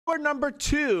number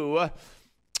 2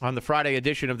 on the Friday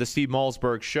edition of the Steve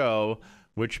Malzberg Show,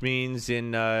 which means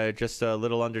in just a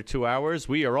little under 2 hours,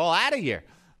 we are all out of here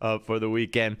for the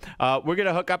weekend. We're going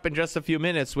to hook up in just a few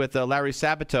minutes with Larry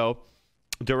Sabato,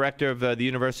 director of the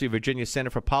University of Virginia Center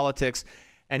for Politics.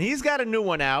 And he's got a new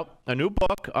one out, a new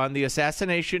book on the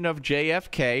assassination of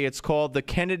JFK. It's called The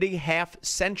Kennedy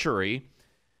Half-Century,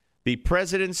 The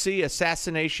Presidency,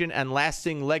 Assassination, and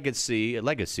Lasting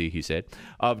Legacy, he said,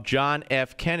 of John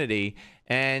F. Kennedy.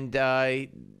 And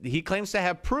he claims to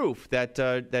have proof that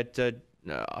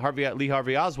Lee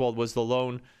Harvey Oswald was the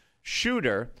lone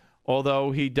shooter,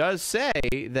 although he does say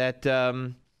that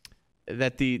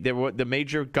the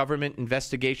major government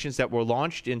investigations that were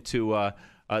launched into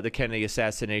the Kennedy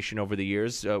assassination over the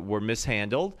years were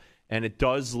mishandled, and it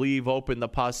does leave open the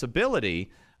possibility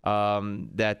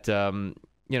that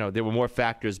there were more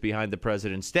factors behind the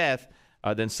president's death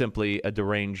than simply a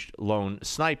deranged lone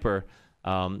sniper.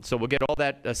 So we'll get all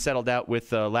that settled out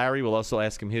with Larry. We'll also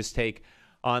ask him his take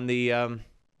on the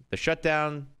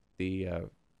shutdown, the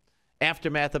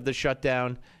aftermath of the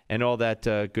shutdown, and all that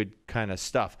good kind of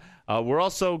stuff. We're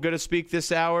also going to speak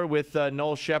this hour with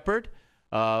Noel Shepard,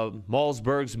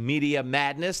 Malzberg's Media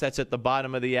Madness. That's at the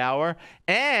bottom of the hour.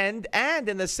 And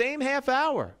in the same half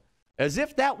hour, as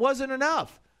if that wasn't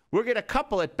enough, we're going to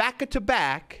couple it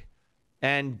back-to-back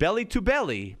and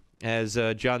belly-to-belly, as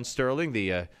John Sterling,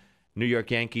 the New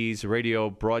York Yankees radio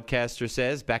broadcaster,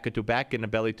 says, back-to-back and a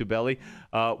belly-to-belly,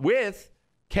 with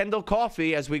Kendall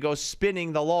Coffey as we go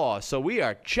spinning the law. So we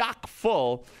are chock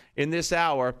full in this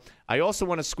hour. I also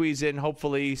want to squeeze in,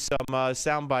 hopefully, some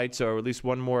sound bites, or at least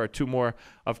one more or two more,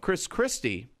 of Chris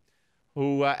Christie,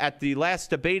 who at the last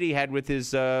debate he had with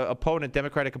his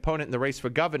Democratic opponent in the race for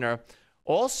governor,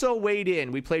 also weighed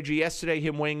in. We played you yesterday,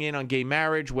 him weighing in on gay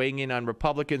marriage, weighing in on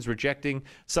Republicans rejecting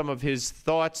some of his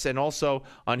thoughts, and also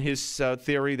on his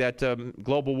theory that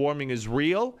global warming is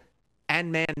real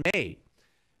and man-made.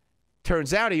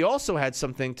 Turns out he also had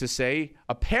something to say,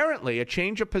 apparently a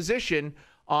change of position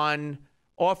on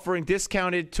offering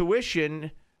discounted tuition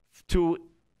to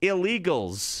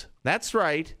illegals. That's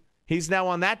right. He's now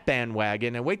on that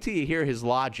bandwagon. And wait till you hear his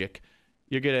logic.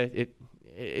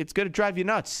 It's going to drive you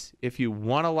nuts. If you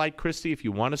want to like Christie, if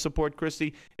you want to support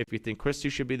Christie, if you think Christie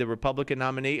should be the Republican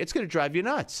nominee, it's going to drive you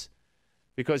nuts.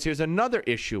 Because here's another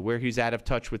issue where he's out of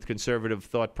touch with conservative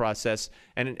thought process.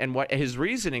 And what his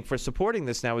reasoning for supporting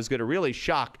this now is going to really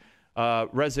shock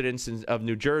residents of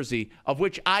New Jersey, of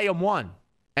which I am one.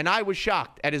 And I was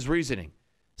shocked at his reasoning.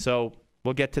 So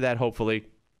we'll get to that, hopefully.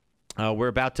 We're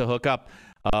about to hook up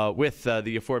with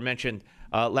the aforementioned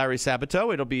Larry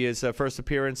Sabato. It'll be his first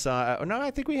appearance.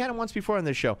 I think we had him once before on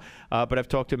this show, but I've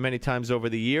talked to him many times over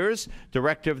the years.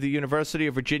 Director of the University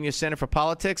of Virginia Center for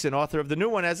Politics and author of the new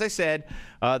one, as I said,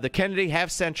 The Kennedy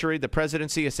Half-Century, The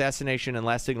Presidency, Assassination, and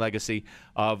Lasting Legacy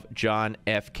of John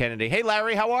F. Kennedy. Hey,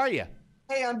 Larry, how are you?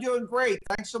 Hey, I'm doing great.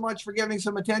 Thanks so much for giving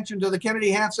some attention to the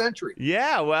Kennedy half-century.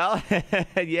 Yeah, well,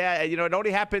 yeah, it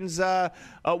only happens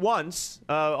once.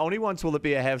 Only once will it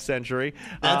be a half-century.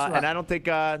 That's right. And I don't think,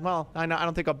 I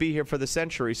don't think I'll be here for the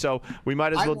century. So we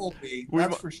might as well. I won't be.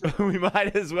 That's for sure. We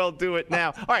might as well do it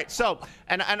now. All right. So,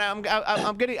 and I'm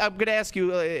gonna ask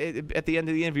you at the end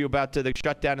of the interview about the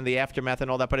shutdown and the aftermath and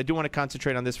all that. But I do want to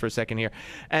concentrate on this for a second here,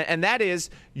 and that is,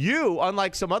 you,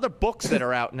 unlike some other books that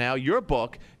are out now, your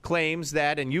book claims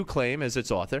that, and you claim as its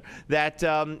author, that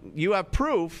you have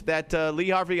proof that Lee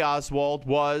Harvey Oswald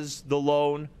was the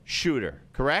lone shooter,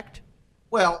 correct?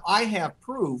 Well, I have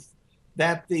proof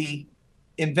that the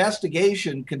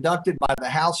investigation conducted by the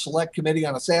House Select Committee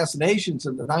on Assassinations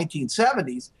in the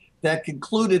 1970s that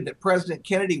concluded that President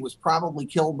Kennedy was probably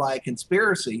killed by a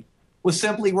conspiracy was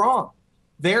simply wrong.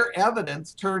 Their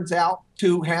evidence turns out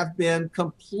to have been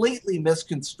completely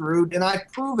misconstrued, and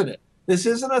I've proven it. This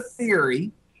isn't a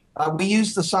theory. We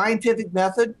use the scientific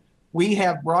method. We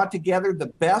have brought together the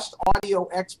best audio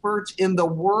experts in the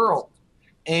world,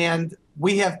 and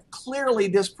we have clearly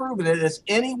disproven it, as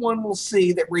anyone will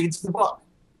see that reads the book.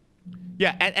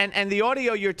 Yeah, and the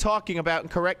audio you're talking about, and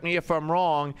correct me if I'm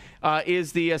wrong,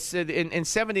 is the in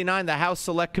 '79 the House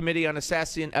Select Committee on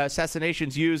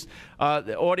Assassinations used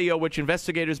the audio which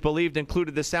investigators believed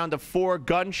included the sound of 4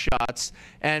 gunshots,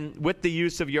 and with the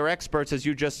use of your experts, as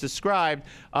you just described,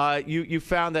 you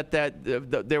found that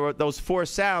there were those 4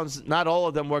 sounds. Not all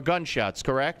of them were gunshots,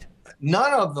 correct?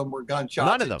 None of them were gunshots.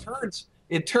 None of them.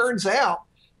 It turns out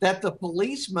that the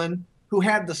policeman who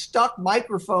had the stuck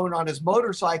microphone on his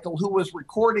motorcycle, who was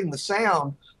recording the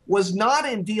sound, was not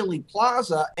in Dealey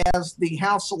Plaza, as the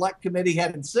House Select Committee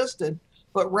had insisted,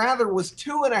 but rather was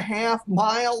 2.5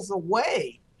 miles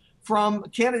away from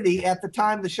Kennedy at the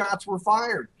time the shots were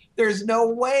fired. There's no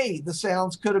way the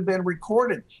sounds could have been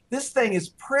recorded. This thing is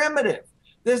primitive.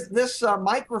 This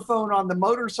microphone on the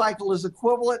motorcycle is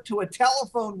equivalent to a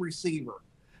telephone receiver.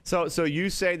 So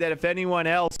you say that if anyone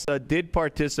else did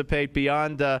participate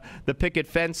beyond the picket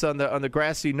fence on the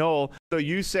grassy knoll, so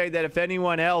you say that if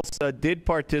anyone else did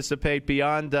participate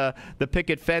beyond the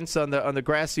picket fence on the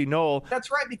grassy knoll.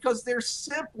 That's right, because there's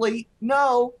simply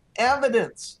no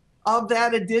evidence of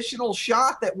that additional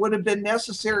shot that would have been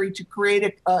necessary to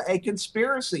create a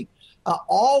conspiracy.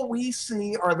 All we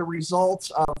see are the results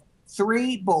of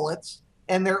 3 bullets,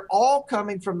 and they're all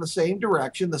coming from the same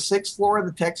direction, the 6th floor of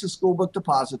the Texas School Book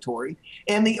Depository.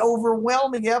 And the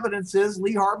overwhelming evidence is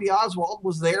Lee Harvey Oswald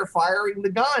was there firing the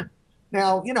gun.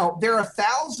 Now, there are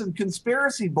 1,000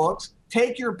 conspiracy books.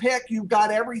 Take your pick. You've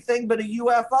got everything but a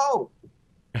UFO.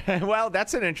 Well,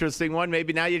 that's an interesting one.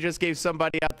 Maybe now you just gave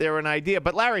somebody out there an idea.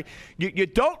 But Larry, you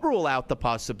don't rule out the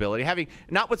possibility,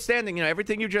 notwithstanding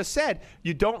everything you just said,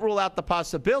 you don't rule out the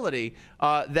possibility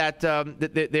that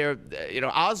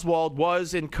Oswald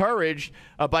was encouraged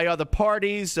by other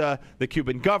parties, the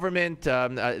Cuban government,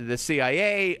 the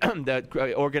CIA,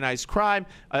 the organized crime.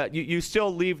 You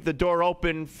still leave the door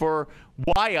open for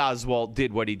why Oswald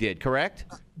did what he did, correct?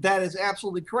 That is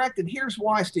absolutely correct. And here's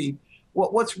why, Steve.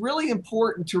 What's really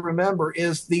important to remember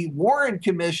is the Warren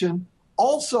Commission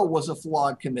also was a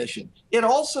flawed commission. It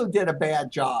also did a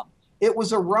bad job. It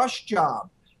was a rush job.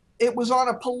 It was on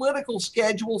a political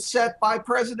schedule set by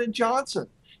President Johnson.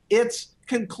 Its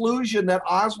conclusion that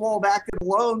Oswald acted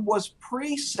alone was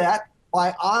preset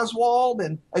by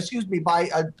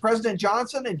President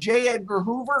Johnson and J. Edgar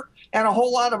Hoover and a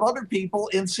whole lot of other people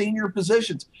in senior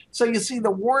positions. So you see,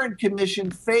 the Warren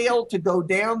Commission failed to go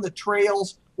down the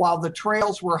trails while the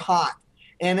trails were hot.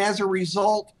 And as a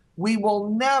result, we will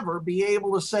never be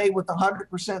able to say with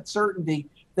 100% certainty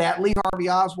that Lee Harvey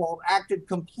Oswald acted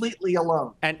completely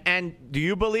alone. And do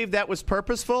you believe that was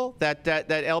purposeful, that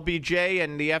LBJ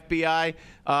and the FBI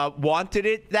wanted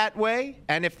it that way?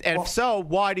 And if so,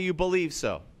 why do you believe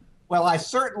so? Well, I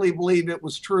certainly believe it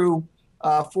was true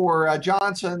for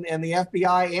Johnson and the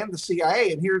FBI and the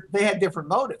CIA. And here they had different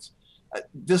motives.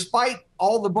 Despite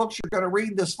all the books you're going to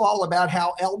read this fall about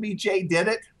how LBJ did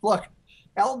it, look,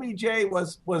 LBJ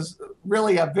was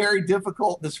really a very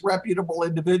difficult, disreputable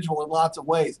individual in lots of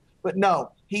ways. But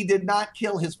no, he did not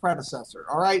kill his predecessor.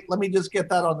 All right, let me just get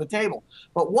that on the table.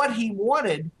 But what he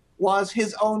wanted was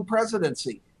his own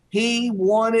presidency. He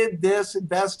wanted this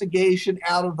investigation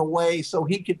out of the way so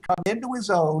he could come into his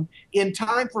own in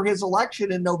time for his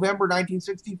election in November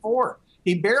 1964.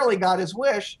 He barely got his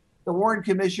wish. The Warren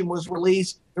Commission was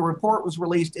released. The report was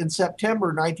released in September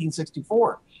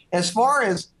 1964. As far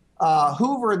as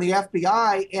Hoover and the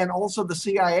FBI and also the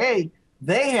CIA,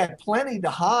 they had plenty to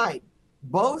hide.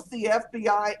 Both the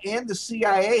FBI and the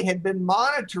CIA had been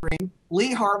monitoring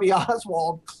Lee Harvey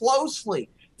Oswald closely,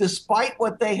 despite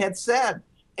what they had said,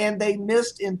 and they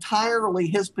missed entirely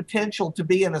his potential to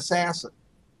be an assassin.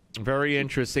 Very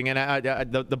interesting. And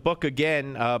the book,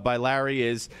 again, by Larry,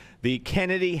 is The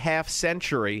Kennedy Half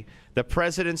Century, The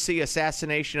Presidency,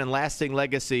 Assassination, and Lasting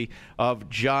Legacy of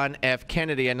John F.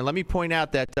 Kennedy. And let me point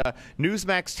out that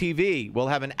Newsmax TV will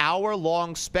have an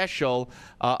hour-long special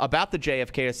about the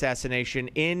JFK assassination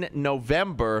in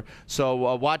November. So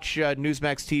watch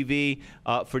Newsmax TV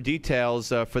for details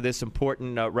for this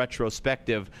important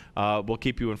retrospective. We'll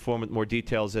keep you informed with more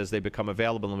details as they become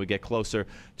available and we get closer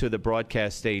to the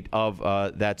broadcast date of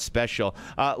that special.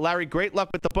 Larry, great luck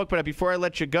with the book. But before I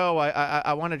let you go,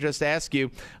 I want to just ask you,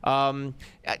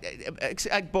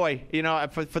 boy,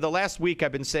 for the last week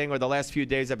I've been saying, or the last few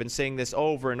days I've been saying this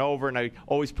over and over, and I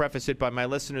always preface it by my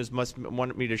listeners must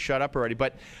want me to shut up already.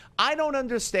 But I don't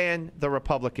understand the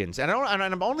Republicans, and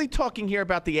I'm only talking here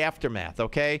about the aftermath.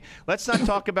 Okay, let's not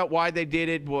talk about why they did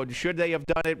it. Well, should they have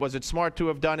done it? Was it smart to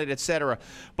have done it, etc.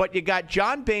 But you got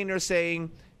John Boehner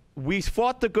saying, we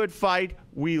fought the good fight,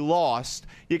 we lost.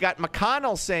 You got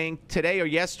McConnell saying today or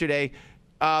yesterday,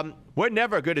 we're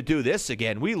never going to do this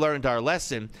again. We learned our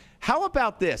lesson. How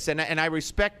about this? And I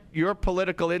respect your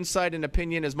political insight and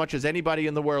opinion as much as anybody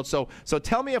in the world. So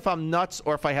tell me if I'm nuts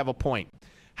or if I have a point.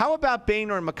 How about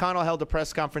Boehner and McConnell held a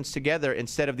press conference together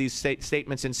instead of these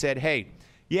statements and said, hey,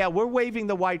 yeah, we're waving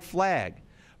the white flag,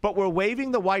 but we're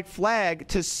waving the white flag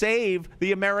to save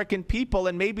the American people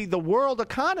and maybe the world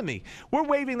economy. We're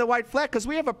waving the white flag because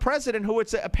we have a president who,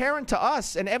 it's apparent to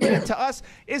us and evident to us,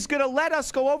 is going to let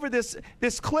us go over this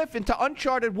cliff into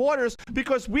uncharted waters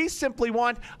because we simply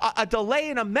want a delay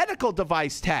in a medical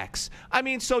device tax. I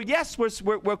mean, so yes,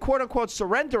 we're quote unquote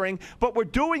surrendering, but we're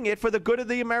doing it for the good of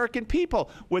the American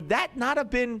people. Would that not have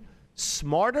been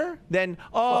smarter than,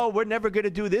 we're never going to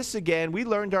do this again. We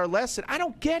learned our lesson. I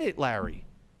don't get it, Larry.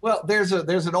 Well, there's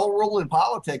an old rule in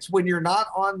politics. When you're not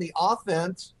on the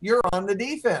offense, you're on the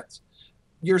defense.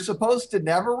 You're supposed to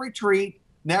never retreat,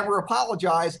 never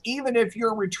apologize. Even if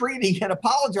you're retreating and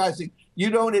apologizing, you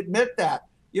don't admit that.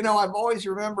 You know, I've always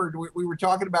remembered, we were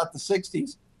talking about the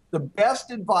 60s. The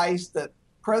best advice that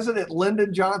President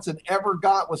Lyndon Johnson ever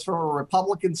got was from a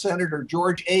Republican Senator,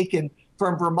 George Aiken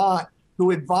from Vermont,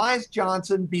 who advised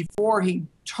Johnson before he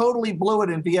totally blew it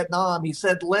in Vietnam. He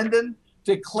said, Lyndon,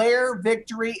 declare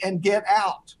victory and get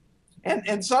out.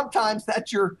 And sometimes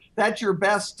that's your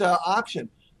best option.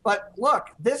 But look,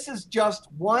 this is just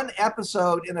one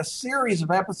episode in a series of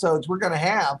episodes we're going to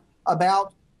have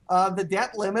about the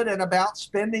debt limit and about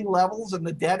spending levels and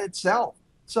the debt itself.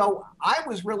 So I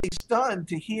was really stunned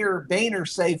to hear Boehner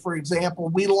say, for example,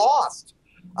 we lost.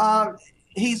 I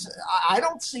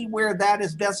don't see where that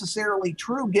is necessarily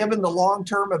true given the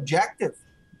long-term objective.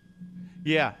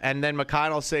 Yeah, and then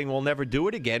McConnell saying we'll never do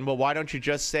it again. Well, why don't you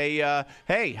just say,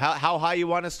 hey, how high you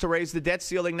want us to raise the debt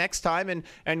ceiling next time,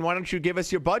 and why don't you give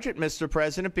us your budget, Mr.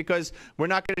 President, because we're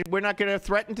not going to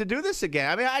threaten to do this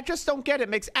again. I mean, I just don't get it. It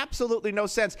makes absolutely no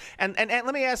sense. And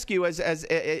let me ask you, as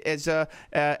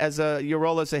your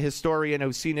role as a historian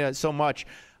who's seen so much,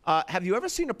 have you ever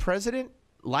seen a president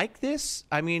like this?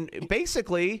 I mean,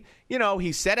 basically, you know,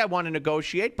 he said, I want to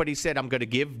negotiate, but he said, I'm going to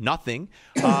give nothing.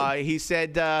 He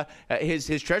said,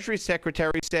 his Treasury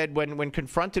Secretary said when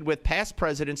confronted with past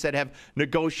presidents that have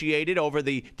negotiated over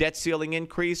the debt ceiling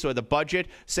increase or the budget,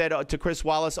 said to Chris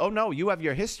Wallace, oh, no, you have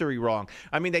your history wrong.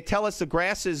 I mean, they tell us the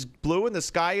grass is blue and the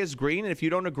sky is green, and if you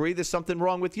don't agree, there's something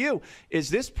wrong with you. Is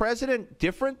this president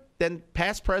different than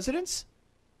past presidents?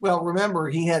 Well, remember,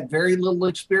 he had very little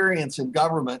experience in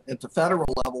government at the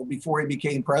federal level before he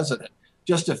became president.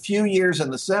 Just a few years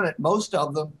in the Senate, most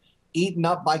of them eaten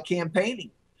up by campaigning.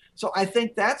 So I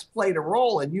think that's played a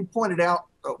role. And you pointed out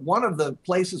one of the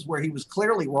places where he was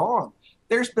clearly wrong.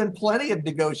 There's been plenty of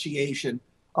negotiation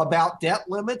about debt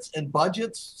limits and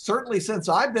budgets. Certainly since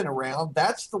I've been around,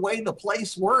 that's the way the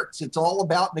place works. It's all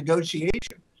about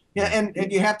negotiation. Yeah,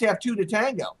 and you have to have two to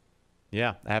tango.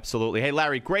 Yeah, absolutely. Hey,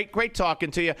 Larry, great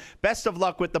talking to you. Best of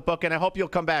luck with the book, and I hope you'll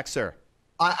come back, sir.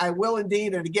 I will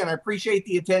indeed. And again, I appreciate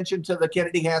the attention to the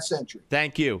Kennedy half century.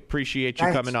 Thank you. Appreciate you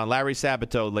coming on. Larry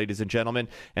Sabato, ladies and gentlemen.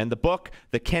 And the book,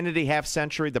 The Kennedy Half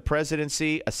Century, The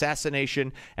Presidency,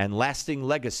 Assassination, and Lasting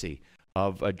Legacy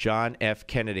of John F.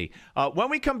 Kennedy. When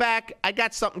we come back, I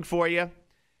got something for you.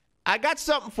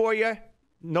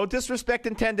 No disrespect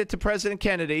intended to President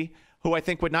Kennedy, who I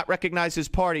think would not recognize his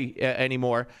party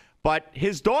anymore. But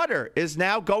his daughter is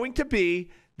now going to be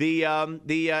the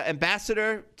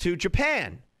ambassador to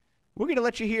Japan. We're going to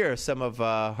let you hear some of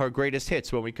her greatest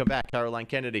hits when we come back. Caroline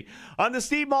Kennedy on the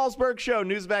Steve Malzberg Show,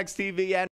 Newsmax TV and